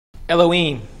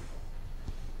Elohim,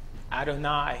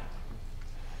 Adonai,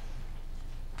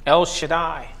 El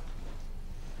Shaddai,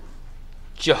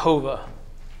 Jehovah.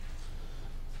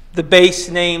 The base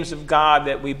names of God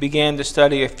that we began to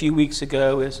study a few weeks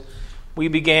ago is we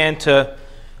began to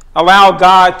allow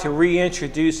God to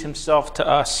reintroduce himself to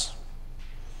us.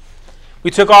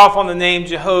 We took off on the name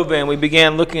Jehovah and we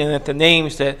began looking at the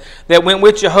names that went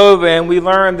with Jehovah, and we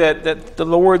learned that the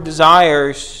Lord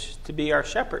desires to be our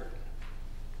shepherd.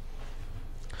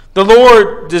 The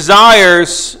Lord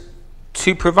desires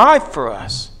to provide for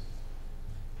us.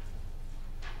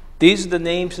 These are the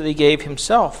names that he gave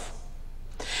himself.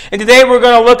 And today we're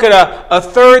going to look at a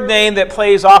third name that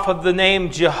plays off of the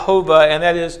name Jehovah, and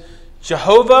that is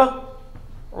Jehovah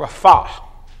Rapha.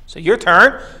 So your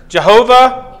turn.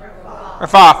 Jehovah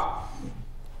Rapha.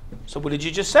 So what did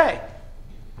you just say?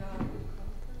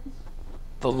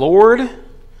 The Lord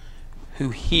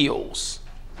who heals.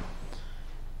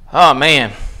 Oh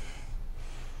man.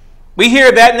 We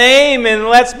hear that name, and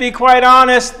let's be quite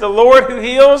honest, the Lord who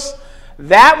heals,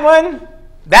 that one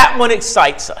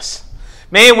excites us.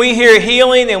 Man, we hear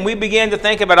healing and we begin to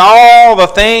think about all the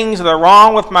things that are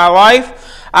wrong with my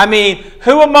life. I mean,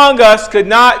 who among us could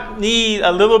not need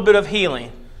a little bit of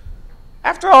healing?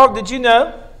 After all, did you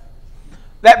know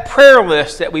that prayer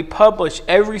list that we publish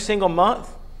every single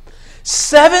month,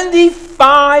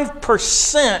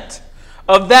 75%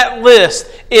 of that list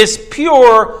is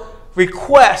pure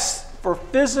requests for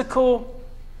physical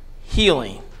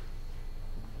healing?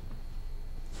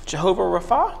 Jehovah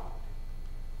Rapha?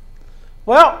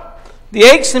 Well, the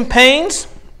aches and pains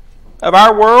of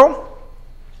our world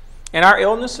and our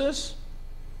illnesses,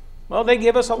 well, they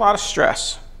give us a lot of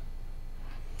stress.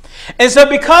 And so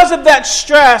because of that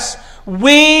stress,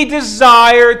 we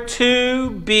desire to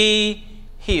be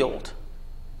healed.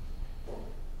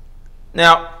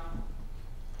 Now,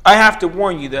 I have to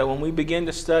warn you, though, when we begin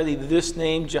to study this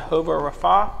name, Jehovah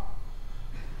Rapha,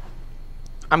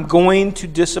 I'm going to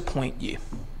disappoint you.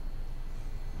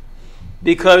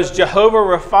 Because Jehovah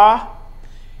Rapha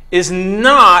is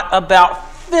not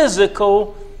about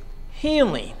physical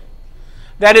healing.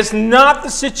 That is not the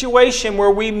situation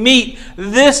where we meet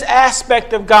this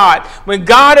aspect of God. When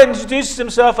God introduces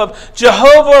himself of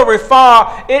Jehovah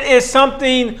Rapha, it is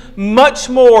something much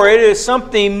more. It is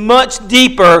something much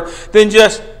deeper than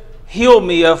just heal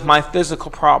me of my physical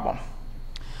problem.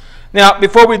 Now,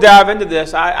 before we dive into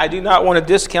this, I do not want to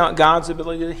discount God's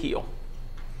ability to heal.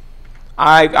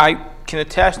 I can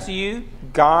attest to you,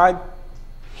 God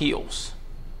heals.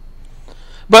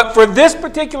 But for this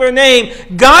particular name,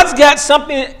 God's got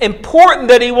something important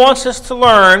that he wants us to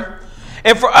learn.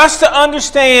 And for us to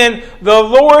understand the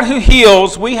Lord who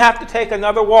heals, we have to take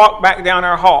another walk back down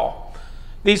our hall.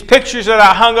 These pictures that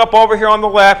I hung up over here on the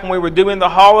left when we were doing the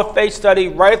Hall of Faith study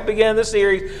right at the beginning of the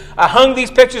series, I hung these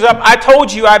pictures up. I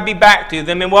told you I'd be back to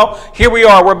them. And well, here we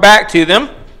are. We're back to them.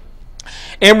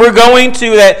 And we're going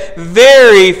to that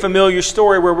very familiar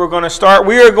story where we're going to start.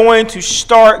 We are going to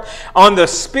start on the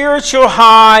spiritual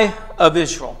high of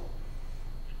Israel.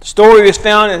 The story is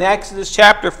found in Exodus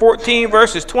chapter 14,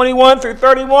 verses 21 through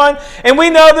 31. And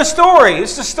we know the story.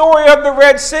 It's the story of the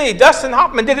Red Sea. Dustin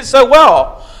Hoffman did it so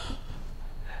well.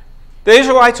 The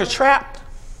Israelites are trapped.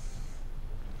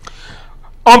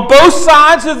 On both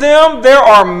sides of them, there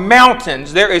are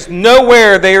mountains. There is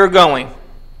nowhere they are going.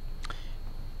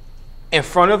 In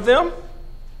front of them,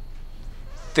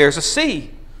 there's a sea.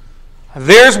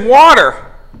 There's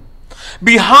water.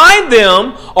 Behind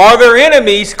them are their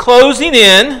enemies closing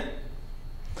in.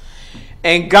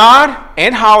 And God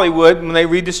and Hollywood, when they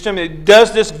read this,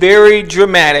 does this very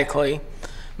dramatically.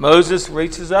 Moses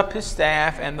reaches up his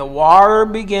staff and the water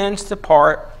begins to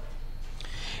part.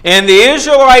 And the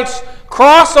Israelites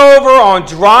cross over on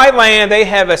dry land. They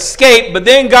have escaped, but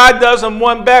then God does them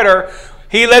one better.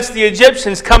 He lets the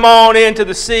Egyptians come on into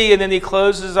the sea, and then he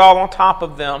closes all on top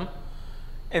of them.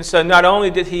 And so not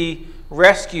only did he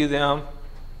rescue them,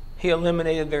 he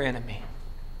eliminated their enemy.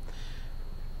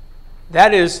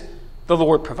 That is, the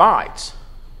Lord provides.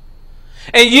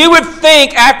 And you would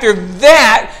think after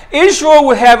that, Israel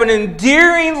would have an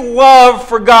endearing love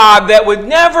for God that would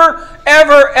never,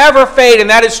 ever, ever fade. And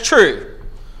that is true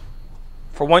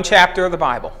for one chapter of the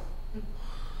Bible.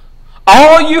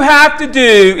 All you have to do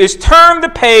is turn the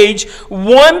page,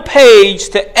 one page,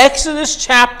 to Exodus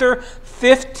chapter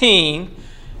 15,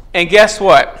 and guess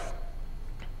what?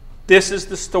 This is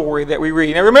the story that we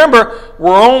read. Now remember,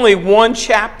 we're only one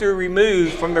chapter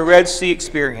removed from the Red Sea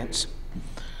experience.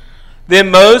 Then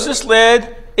Moses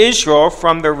led Israel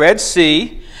from the Red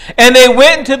Sea, and they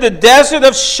went into the desert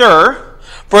of Shur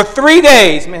for 3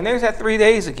 days. Man, there's that 3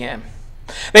 days again.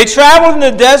 They traveled in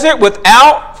the desert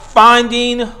without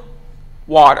finding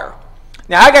water.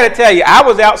 Now, I got to tell you, I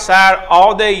was outside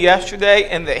all day yesterday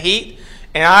in the heat,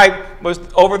 and I was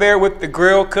over there with the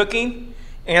grill cooking,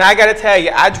 and I got to tell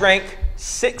you, I drank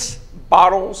 6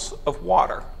 bottles of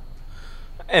water.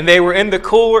 And they were in the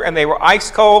cooler, and they were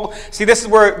ice cold. See, this is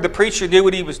where the preacher did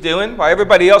what he was doing. While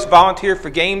everybody else volunteered for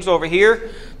games over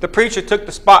here, the preacher took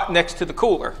the spot next to the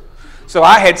cooler. So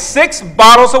I had 6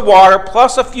 bottles of water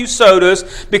plus a few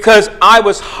sodas because I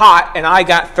was hot and I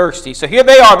got thirsty. So here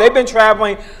they are. They've been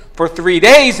traveling for 3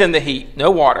 days in the heat.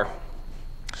 No water.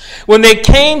 When they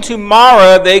came to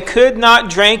Marah, they could not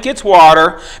drink its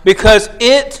water because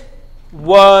it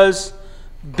was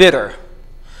bitter.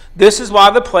 This is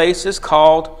why the place is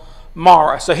called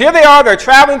Marah. So here they are. They're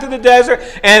traveling through the desert,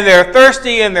 and they're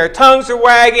thirsty, and their tongues are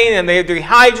wagging, and they're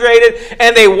dehydrated.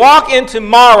 And they walk into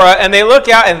Marah, and they look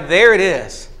out, and there it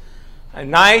is. A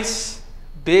nice,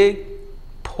 big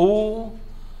pool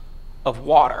of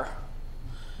water.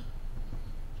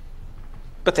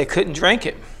 But they couldn't drink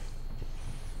it.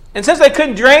 And since they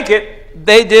couldn't drink it,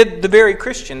 they did the very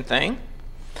Christian thing.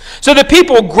 So the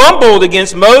people grumbled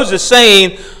against Moses,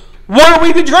 saying, "What are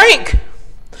we to drink?"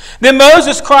 Then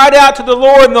Moses cried out to the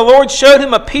Lord, and the Lord showed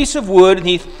him a piece of wood, and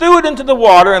he threw it into the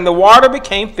water, and the water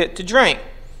became fit to drink.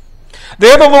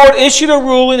 There the Lord issued a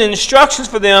ruling and instructions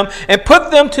for them and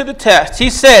put them to the test. He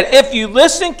said, "If you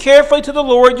listen carefully to the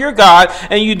Lord your God,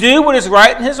 and you do what is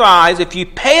right in his eyes, if you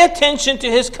pay attention to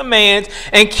his commands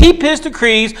and keep his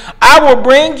decrees, I will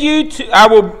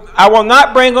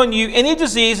not bring on you any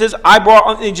diseases I brought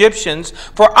on the Egyptians,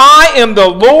 for I am the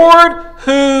Lord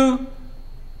who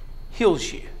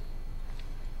heals you."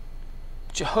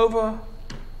 Jehovah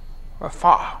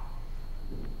Rapha.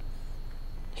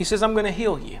 He says, "I'm going to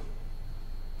heal you."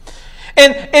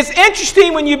 And it's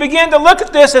interesting when you begin to look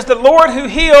at this as the Lord who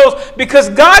heals, because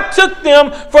God took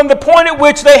them from the point at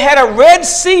which they had a Red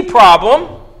Sea problem.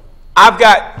 I've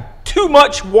got too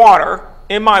much water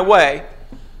in my way,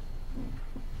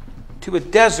 to a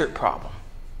desert problem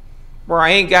where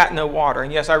I ain't got no water.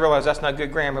 And yes, I realize that's not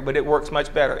good grammar, but it works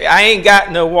much better. I ain't got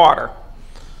no water.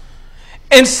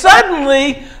 And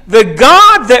suddenly, the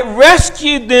God that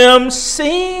rescued them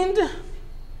seemed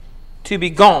to be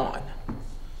gone.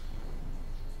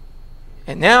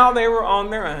 And now they were on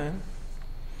their own.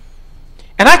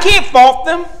 And I can't fault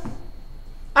them.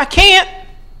 I can't.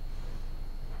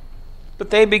 But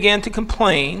they began to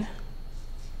complain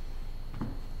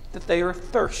that they are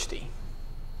thirsty.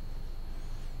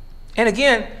 And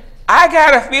again, I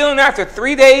got a feeling after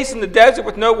 3 days in the desert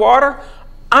with no water,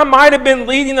 I might have been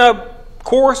leading a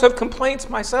chorus of complaints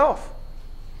myself.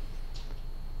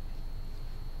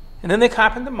 And then they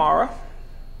come into Marah.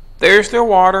 There's their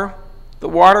water. The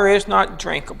water is not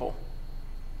drinkable.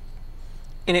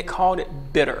 And it called it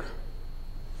bitter.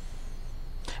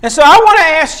 And so I want to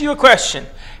ask you a question.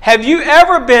 Have you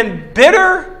ever been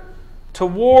bitter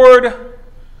toward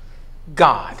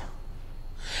God?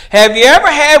 Have you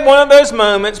ever had one of those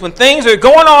moments when things are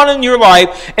going on in your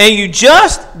life and you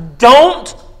just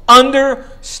don't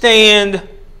understand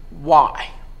why?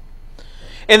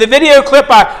 In the video clip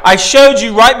I showed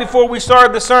you right before we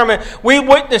started the sermon, we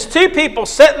witnessed 2 people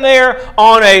sitting there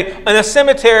in a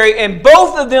cemetery, and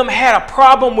both of them had a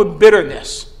problem with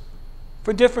bitterness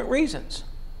for different reasons.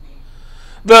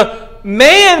 The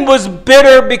man was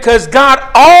bitter because God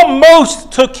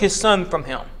almost took his son from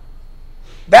him.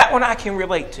 That one I can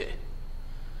relate to.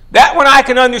 That one I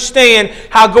can understand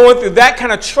how going through that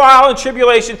kind of trial and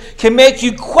tribulation can make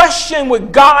you question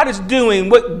what God is doing,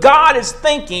 what God is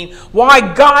thinking,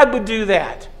 why God would do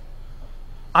that.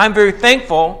 I'm very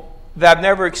thankful that I've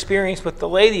never experienced what the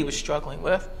lady was struggling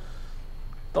with.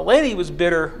 The lady was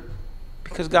bitter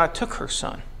because God took her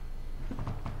son.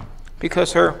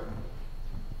 Because her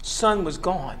son was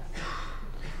gone.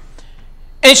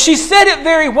 And she said it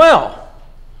very well.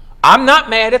 I'm not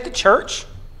mad at the church.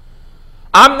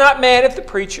 I'm not mad at the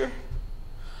preacher.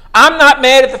 I'm not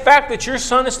mad at the fact that your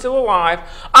son is still alive.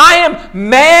 I am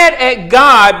mad at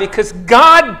God because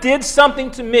God did something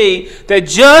to me that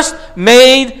just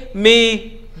made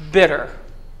me bitter.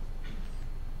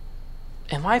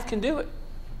 And life can do it.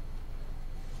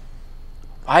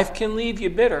 Life can leave you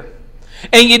bitter.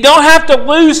 And you don't have to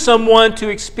lose someone to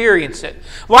experience it.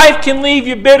 Life can leave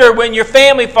you bitter when your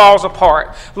family falls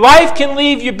apart. Life can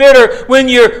leave you bitter when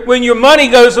your money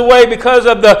goes away because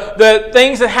of the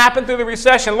things that happened through the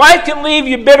recession. Life can leave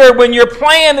you bitter when your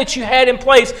plan that you had in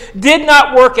place did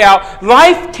not work out.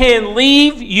 Life can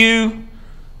leave you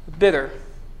bitter.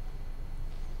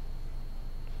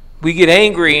 We get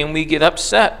angry and we get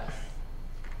upset.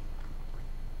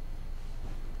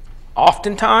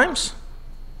 Oftentimes,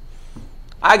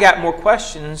 I got more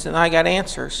questions than I got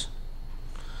answers.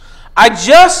 I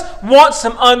just want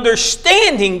some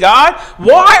understanding, God.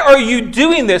 Why are you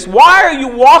doing this? Why are you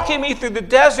walking me through the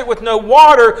desert with no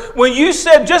water when you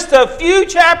said just a few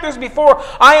chapters before,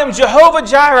 I am Jehovah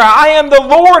Jireh, I am the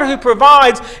Lord who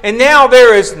provides, and now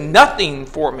there is nothing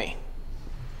for me?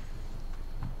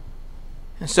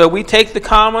 And so we take the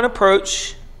common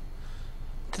approach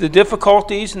to the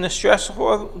difficulties and the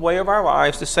stressful way of our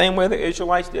lives, the same way the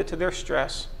Israelites did to their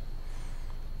stress.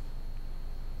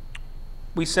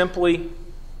 We simply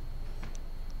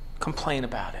complain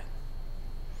about it.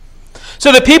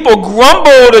 So the people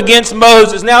grumbled against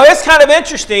Moses. Now, it's kind of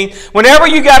interesting. Whenever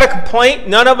you got a complaint,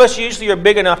 none of us usually are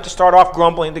big enough to start off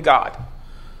grumbling to God.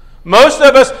 Most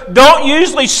of us don't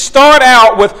usually start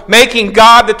out with making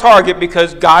God the target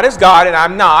because God is God and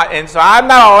I'm not, and so I'm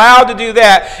not allowed to do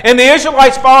that. And the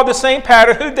Israelites followed the same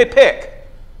pattern. Who'd they pick?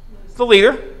 The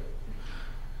leader.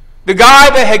 The guy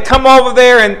that had come over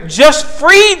there and just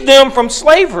freed them from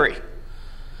slavery.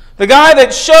 The guy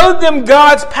that showed them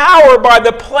God's power by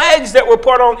the plagues that were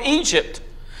put on Egypt.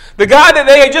 The guy that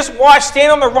they had just watched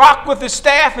stand on the rock with his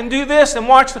staff and do this and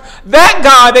watch. That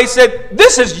guy, they said,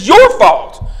 this is your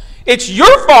fault. It's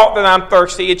your fault that I'm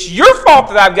thirsty. It's your fault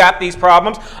that I've got these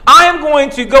problems. I am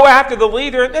going to go after the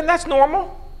leader. And that's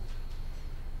normal.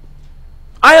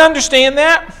 I understand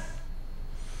that.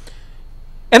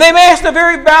 And they've asked a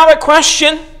very valid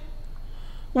question.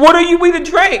 What are we to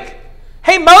drink?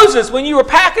 Hey, Moses, when you were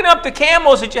packing up the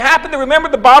camels, did you happen to remember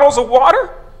the bottles of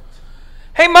water?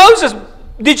 Hey, Moses,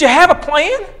 did you have a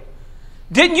plan?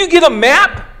 Didn't you get a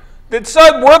map that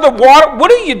said where the water...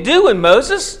 What are you doing,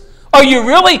 Moses? Are you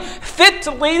really fit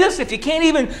to lead us if you can't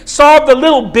even solve the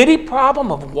little bitty problem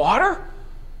of water?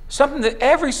 Something that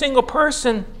every single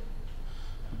person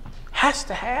has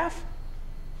to have?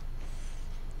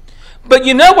 But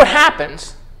you know what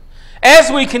happens?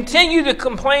 As we continue to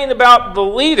complain about the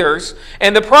leaders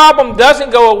and the problem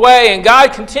doesn't go away and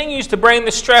God continues to bring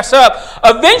the stress up,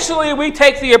 eventually we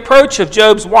take the approach of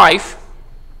Job's wife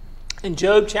in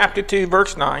Job chapter 2,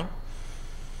 verse 9.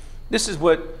 This is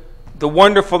what the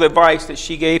wonderful advice that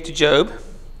she gave to Job.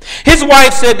 His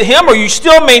wife said to him, are you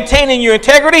still maintaining your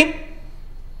integrity?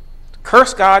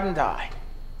 Curse God and die.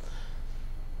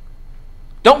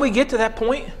 Don't we get to that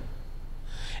point?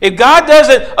 If God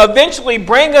doesn't eventually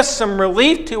bring us some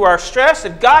relief to our stress,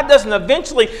 if God doesn't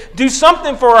eventually do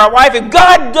something for our life, if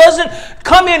God doesn't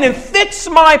come in and fix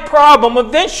my problem,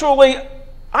 eventually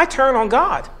I turn on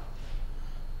God.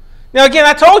 Now again,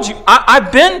 I told you,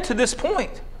 I've been to this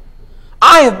point.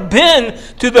 I have been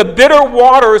to the bitter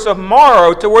waters of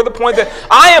Marah to where the point that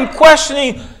I am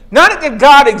questioning, not that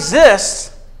God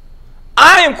exists,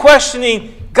 I am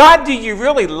questioning, God, do you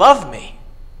really love me?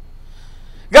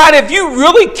 God, if you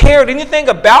really cared anything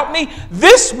about me,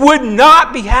 this would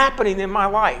not be happening in my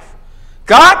life.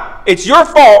 God, it's your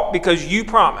fault because you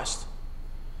promised.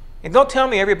 And don't tell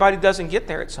me everybody doesn't get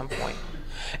there at some point.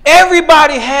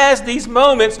 Everybody has these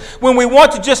moments when we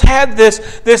want to just have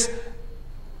this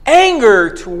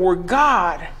anger toward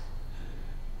God.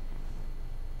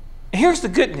 And here's the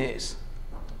good news.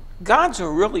 God's a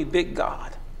really big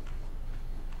God.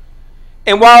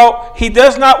 And while He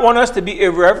does not want us to be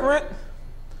irreverent,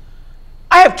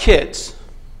 I have kids.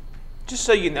 Just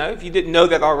so you know, if you didn't know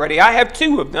that already, I have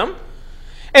 2 of them.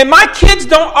 And my kids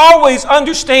don't always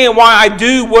understand why I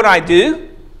do what I do.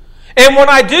 And when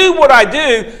I do what I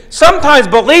do, sometimes,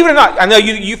 believe it or not, I know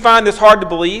you find this hard to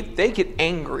believe, they get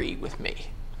angry with me.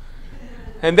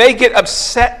 And they get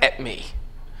upset at me.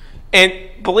 And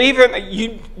believe it or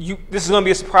not, this is going to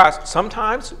be a surprise.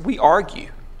 Sometimes we argue.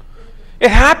 It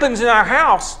happens in our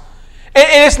house. And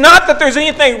it's not that there's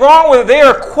anything wrong with it. They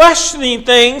are questioning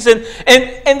things and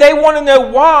they want to know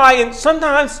why. And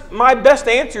sometimes my best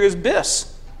answer is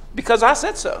this, because I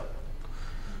said so.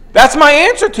 That's my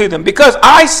answer to them, because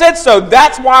I said so.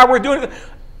 That's why we're doing it.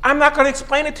 I'm not going to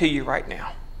explain it to you right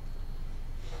now.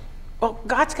 Well,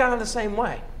 God's kind of the same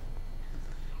way.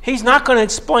 He's not going to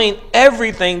explain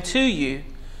everything to you.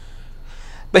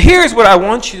 But here's what I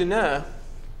want you to know.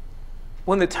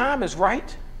 When the time is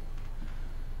right,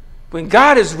 when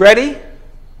God is ready,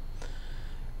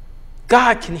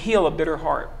 God can heal a bitter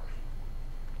heart.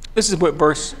 This is what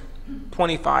verse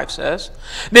 25 says.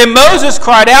 Then Moses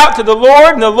cried out to the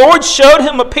Lord, and the Lord showed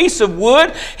him a piece of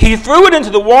wood. He threw it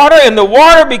into the water, and the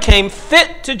water became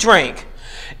fit to drink.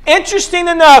 Interesting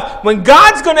enough, when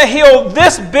God's going to heal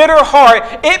this bitter heart,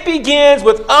 it begins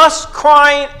with us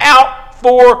crying out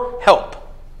for help.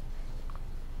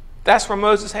 That's where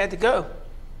Moses had to go.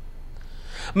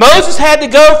 Moses had to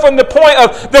go from the point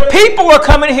of the people are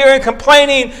coming here and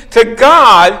complaining to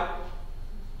God,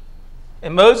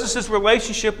 And Moses'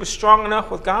 relationship was strong enough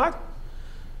with God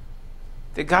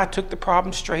that God took the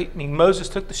problem straight. Moses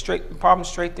took the problem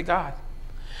straight to God.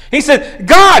 He said,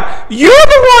 God, you're the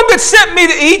one that sent me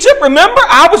to Egypt. Remember,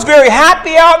 I was very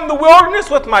happy out in the wilderness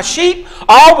with my sheep.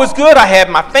 All was good. I had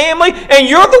my family. And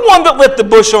you're the one that lit the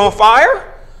bush on fire.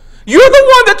 You're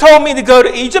the one that told me to go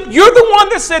to Egypt. You're the one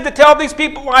that said to tell these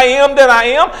people I am that I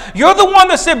am. You're the one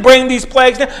that said bring these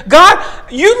plagues down. God,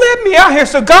 you led me out here.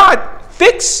 So God,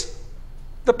 fix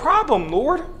the problem,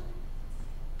 Lord.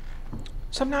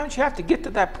 Sometimes you have to get to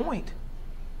that point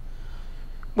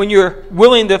when you're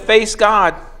willing to face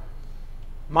God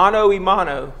mano a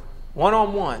mano,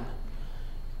 one-on-one,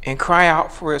 and cry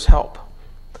out for his help.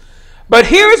 But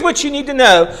here's what you need to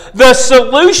know. The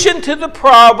solution to the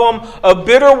problem of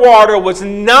bitter water was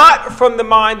not from the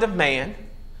mind of man.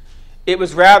 It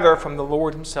was rather from the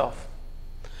Lord himself.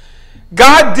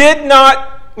 God did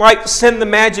not send the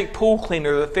magic pool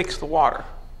cleaner to fix the water.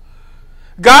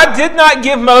 God did not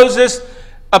give Moses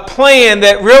a plan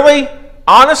that really,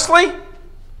 honestly,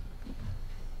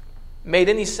 made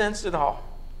any sense at all.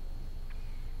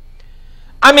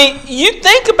 I mean, you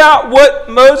think about what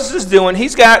Moses is doing.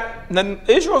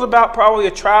 Israel's about probably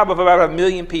a tribe of about 1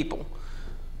 million people.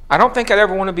 I don't think I'd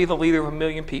ever want to be the leader of 1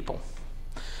 million people.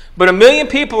 But 1 million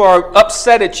people are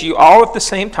upset at you all at the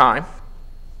same time.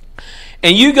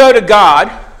 And you go to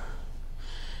God,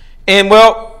 and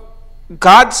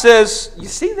God says, you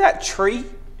see that tree?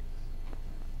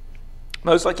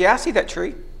 Moses is like, yeah, I see that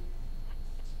tree.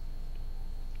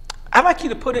 I'd like you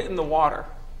to put it in the water.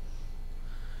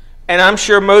 And I'm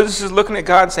sure Moses is looking at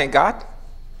God and saying, God,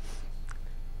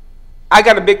 I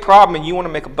got a big problem and you want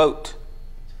to make a boat.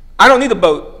 I don't need a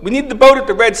boat. We need the boat at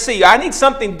the Red Sea. I need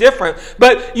something different.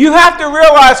 But you have to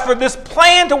realize for this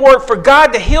plan to work, for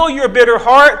God to heal your bitter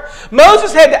heart,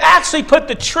 Moses had to actually put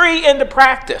the tree into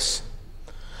practice.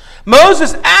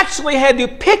 Moses actually had to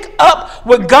pick up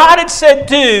what God had said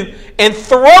do and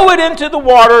throw it into the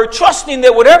water, trusting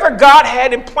that whatever God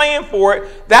had in plan for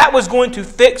it, that was going to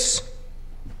fix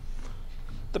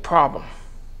the problem.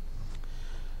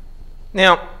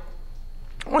 Now,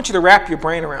 I want you to wrap your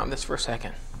brain around this for a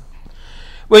second.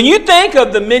 When you think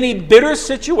of the many bitter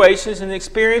situations and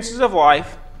experiences of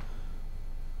life,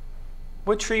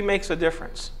 what tree makes a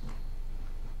difference?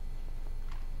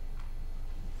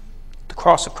 The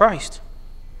cross of Christ.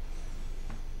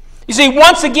 You see,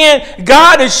 once again,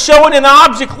 God is showing an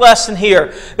object lesson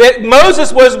here that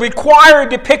Moses was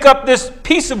required to pick up this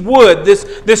piece of wood,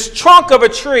 this trunk of a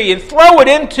tree, and throw it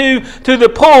into the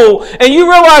pool. And you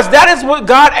realize that is what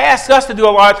God asks us to do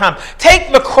a lot of times.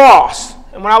 Take the cross.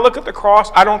 And when I look at the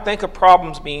cross, I don't think of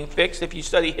problems being fixed. If you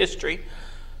study history,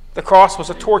 the cross was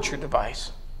a torture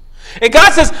device. And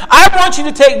God says, I want you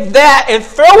to take that and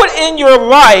throw it in your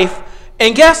life.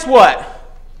 And guess what?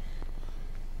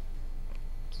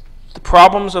 The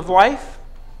problems of life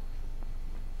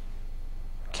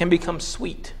can become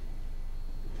sweet.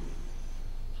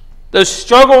 Those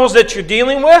struggles that you're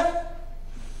dealing with,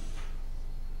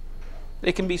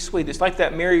 they can be sweet. It's like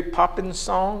that Mary Poppins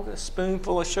song, "A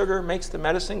spoonful of sugar makes the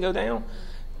medicine go down."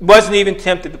 Wasn't even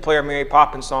tempted to play a Mary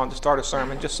Poppins song to start a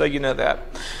sermon, just so you know that.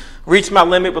 Reached my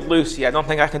limit with Lucy. I don't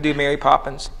think I can do Mary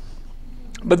Poppins.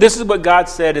 But this is what God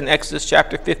said in Exodus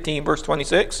chapter 15, verse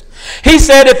 26. He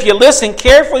said, if you listen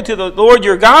carefully to the Lord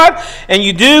your God, and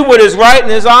you do what is right in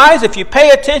his eyes, if you pay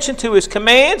attention to his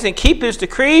commands and keep his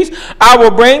decrees, I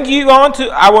will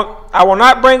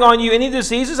not bring on you any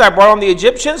diseases I brought on the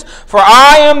Egyptians, for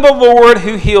I am the Lord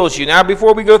who heals you. Now,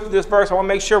 before we go through this verse, I want to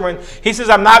make sure when he says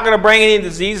I'm not going to bring any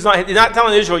diseases, he's not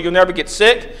telling Israel you'll never get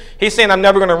sick. He's saying I'm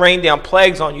never going to rain down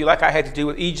plagues on you like I had to do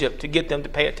with Egypt to get them to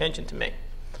pay attention to me.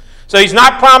 So he's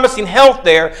not promising health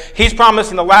there. He's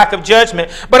promising a lack of judgment.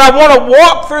 But I want to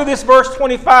walk through this verse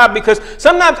 25 because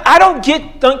sometimes I don't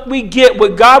think we get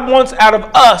what God wants out of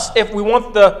us if we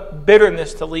want the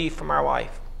bitterness to leave from our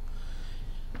life.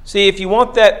 See, if you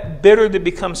want that bitter to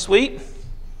become sweet,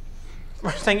 the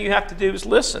first thing you have to do is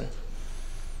listen.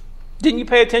 Didn't you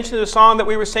pay attention to the song that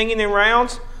we were singing in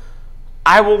rounds?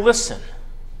 I will listen.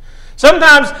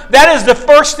 Sometimes that is the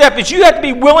first step, is you have to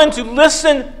be willing to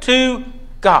listen to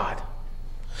God.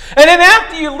 And then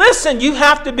after you listen, you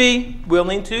have to be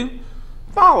willing to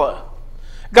follow.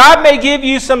 God may give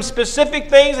you some specific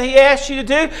things that he asks you to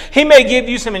do. He may give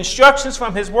you some instructions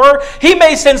from his word. He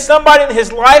may send somebody in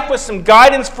his life with some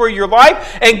guidance for your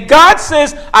life. And God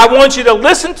says, I want you to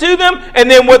listen to them. And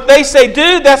then what they say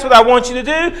do, that's what I want you to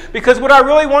do. Because what I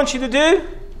really want you to do,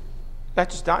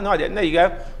 no, I didn't. There you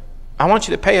go. I want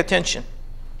you to pay attention.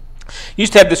 I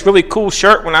used to have this really cool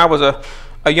shirt when I was a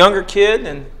a younger kid,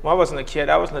 and well, I wasn't a kid,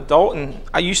 I was an adult, and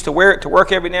I used to wear it to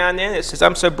work every now and then. It says,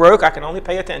 I'm so broke, I can only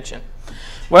pay attention.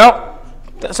 Well,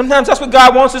 sometimes that's what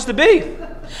God wants us to be.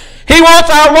 He wants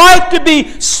our life to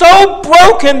be so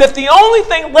broken that the only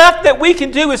thing left that we can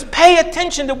do is pay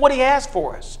attention to what He has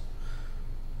for us.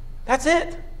 That's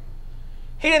it.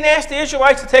 He didn't ask the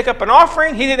Israelites to take up an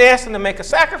offering. He didn't ask them to make a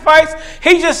sacrifice.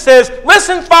 He just says,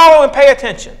 listen, follow, and pay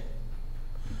attention.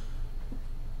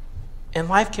 And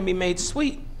life can be made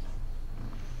sweet.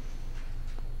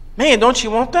 Man, don't you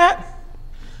want that?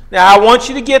 Now, I want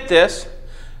you to get this.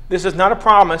 This is not a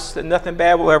promise that nothing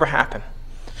bad will ever happen.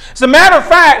 As a matter of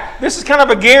fact, this is kind of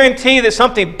a guarantee that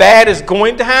something bad is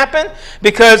going to happen,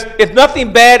 because if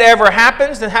nothing bad ever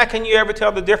happens, then how can you ever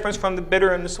tell the difference from the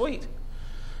bitter and the sweet?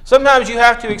 Sometimes you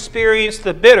have to experience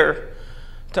the bitter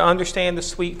to understand the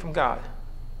sweet from God.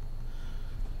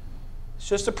 It's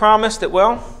just a promise that,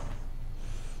 well,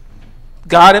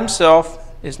 God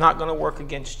Himself is not going to work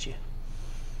against you.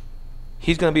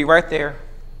 He's going to be right there.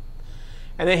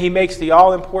 And then He makes the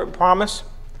all-important promise.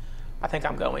 I think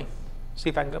I'm going. See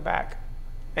if I can go back.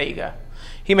 There you go.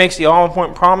 He makes the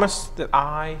all-important promise that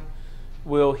I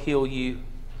will heal you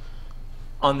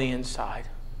on the inside.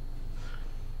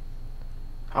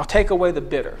 I'll take away the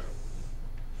bitter.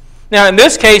 Now, in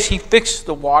this case, He fixed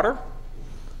the water.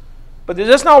 But it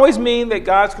doesn't always mean that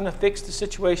God's going to fix the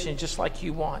situation just like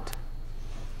you want.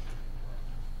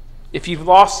 If you've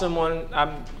lost someone,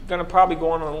 I'm going to probably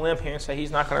go on a limb here and say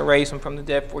He's not going to raise them from the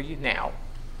dead for you now.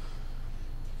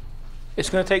 It's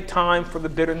going to take time for the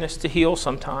bitterness to heal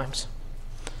sometimes.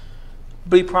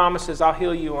 But He promises, I'll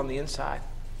heal you on the inside.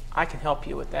 I can help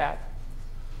you with that.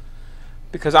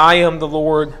 Because I am the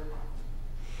Lord,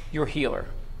 your healer.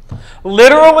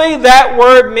 Literally, that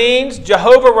word means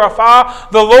Jehovah Rapha,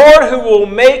 the Lord who will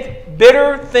make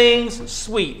bitter things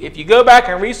sweet. If you go back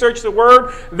and research the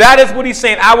word, that is what He's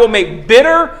saying. I will make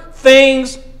bitter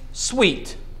things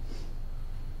sweet.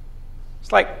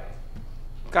 It's like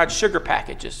God's sugar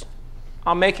packages.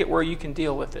 I'll make it where you can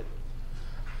deal with it.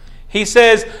 He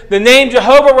says the name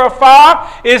Jehovah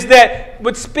Rapha is that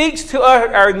what speaks to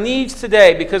our needs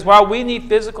today. Because while we need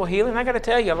physical healing, I got to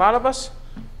tell you, a lot of us,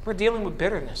 we're dealing with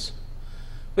bitterness.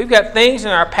 We've got things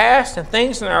in our past and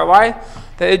things in our life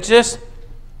that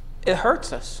it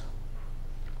hurts us.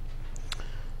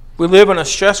 We live in a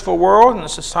stressful world and a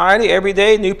society. Every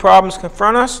day, new problems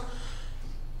confront us.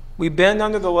 We bend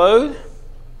under the load.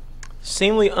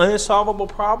 Seemingly unsolvable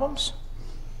problems.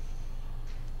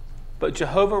 But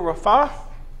Jehovah Rapha,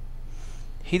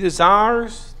 He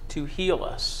desires to heal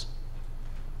us.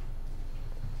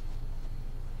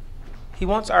 He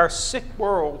wants our sick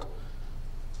world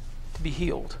to be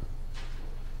healed.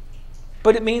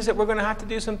 But it means that we're going to have to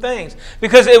do some things.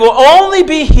 Because it will only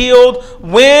be healed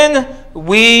when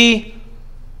we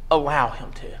allow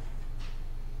Him to.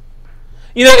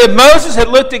 You know, if Moses had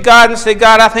looked at God and said,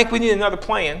 God, I think we need another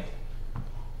plan.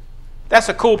 That's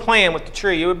a cool plan with the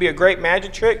tree. It would be a great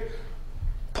magic trick.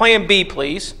 Plan B,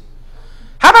 please.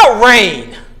 How about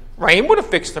rain? Rain would have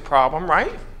fixed the problem,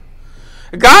 right?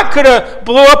 God could have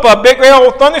blew up a big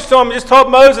old thunderstorm and just told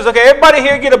Moses, okay, everybody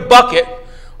here get a bucket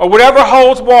or whatever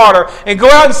holds water and go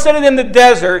out and set it in the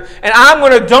desert, and I'm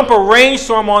going to dump a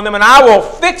rainstorm on them and I will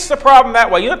fix the problem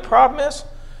that way. You know what the problem is?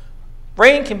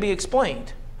 Rain can be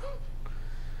explained.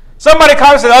 Somebody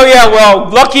comes and said, oh yeah, well,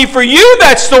 lucky for you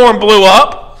that storm blew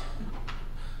up.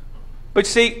 But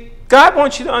see, God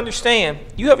wants you to understand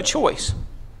you have a choice.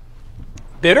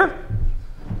 Bitter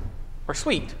or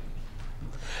sweet.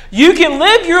 You can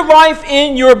live your life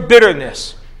in your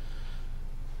bitterness.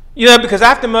 You know, because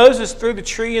after Moses threw the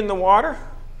tree in the water,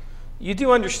 you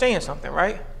do understand something,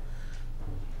 right?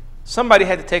 Somebody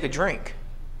had to take a drink.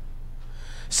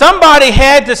 Somebody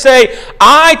had to say,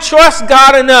 I trust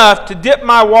God enough to dip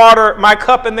my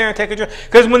cup in there and take a drink.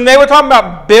 Because when they were talking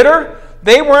about bitter,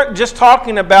 they weren't just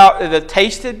talking about that it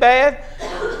tasted bad.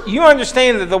 You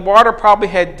understand that the water probably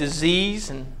had disease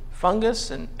and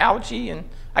fungus and algae, and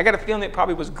I got a feeling it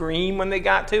probably was green when they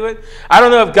got to it. I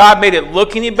don't know if God made it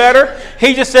look any better.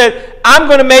 He just said, I'm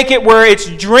going to make it where it's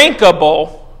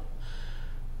drinkable.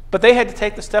 But they had to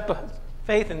take the step of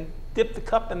faith and dip the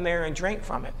cup in there and drink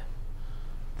from it.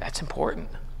 That's important.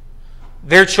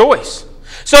 Their choice.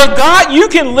 So God, you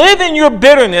can live in your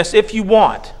bitterness if you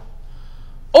want.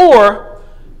 Or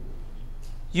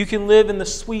you can live in the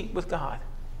sweet with God.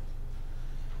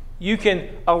 You can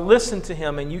listen to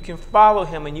Him and you can follow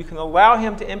Him and you can allow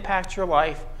Him to impact your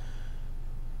life,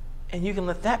 and you can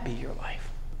let that be your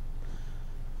life.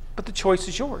 But the choice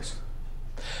is yours.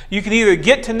 You can either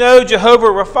get to know Jehovah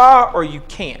Rapha or you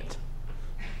can't.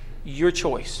 Your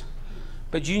choice.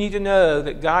 But you need to know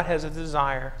that God has a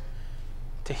desire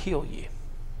to heal you.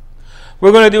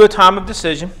 We're going to do a time of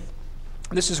decision.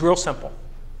 This is real simple.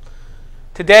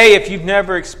 Today, if you've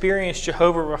never experienced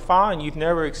Jehovah Rapha and you've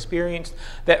never experienced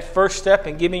that first step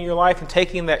in giving your life and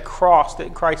taking that cross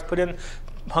that Christ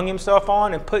hung himself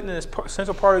on and put in this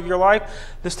central part of your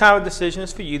life, this time of decision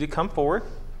is for you to come forward,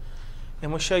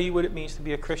 and we'll show you what it means to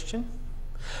be a Christian.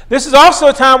 This is also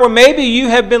a time where maybe you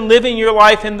have been living your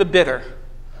life in the bitter.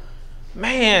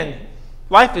 Man,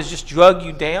 life has just drug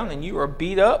you down and you are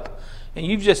beat up and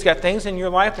you've just got things in your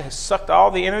life that has sucked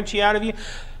all the energy out of you.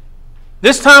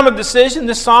 This time of decision,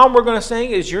 this psalm we're going to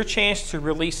sing is your chance to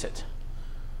release it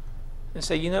and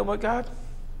say, you know what, God?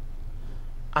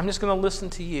 I'm just going to listen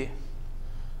to you.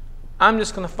 I'm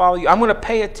just going to follow you. I'm going to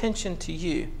pay attention to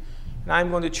you. And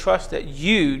I'm going to trust that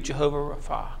you, Jehovah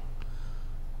Rapha,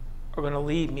 are going to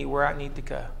lead me where I need to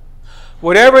go.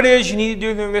 Whatever it is you need to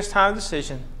do during this time of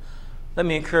decision, let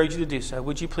me encourage you to do so.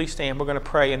 Would you please stand? We're going to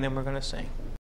pray and then we're going to sing.